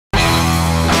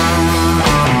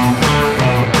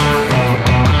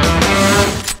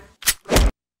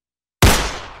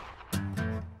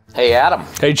Hey, Adam.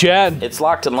 Hey, Chad. It's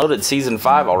Locked and Loaded Season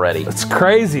 5 already. It's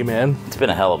crazy, man. It's been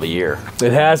a hell of a year.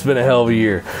 It has been a hell of a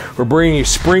year. We're bringing you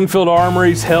Springfield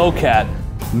Armory's Hellcat.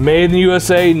 Made in the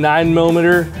USA,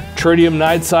 9mm, tritium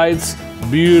night sights,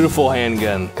 beautiful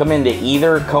handgun. Come into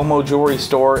either Como Jewelry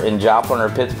store in Joplin or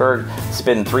Pittsburgh,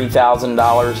 spend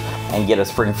 $3,000 and get a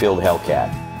Springfield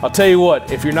Hellcat. I'll tell you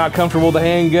what, if you're not comfortable with a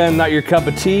handgun, not your cup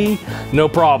of tea, no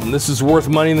problem. This is worth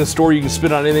money in the store. You can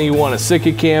spend on anything you want, a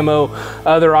Sitka camo,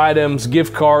 other items,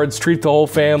 gift cards, treat the whole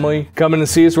family. Come in and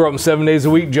see us. We're open 7 days a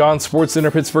week. John Sports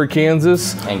Center, Pittsburgh,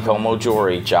 Kansas. And Como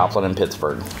Jewelry, Joplin and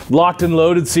Pittsburgh. Locked and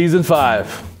Loaded Season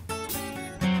 5.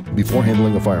 Before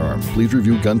handling a firearm, please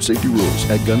review gun safety rules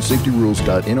at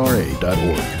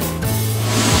gunsafetyrules.nra.org.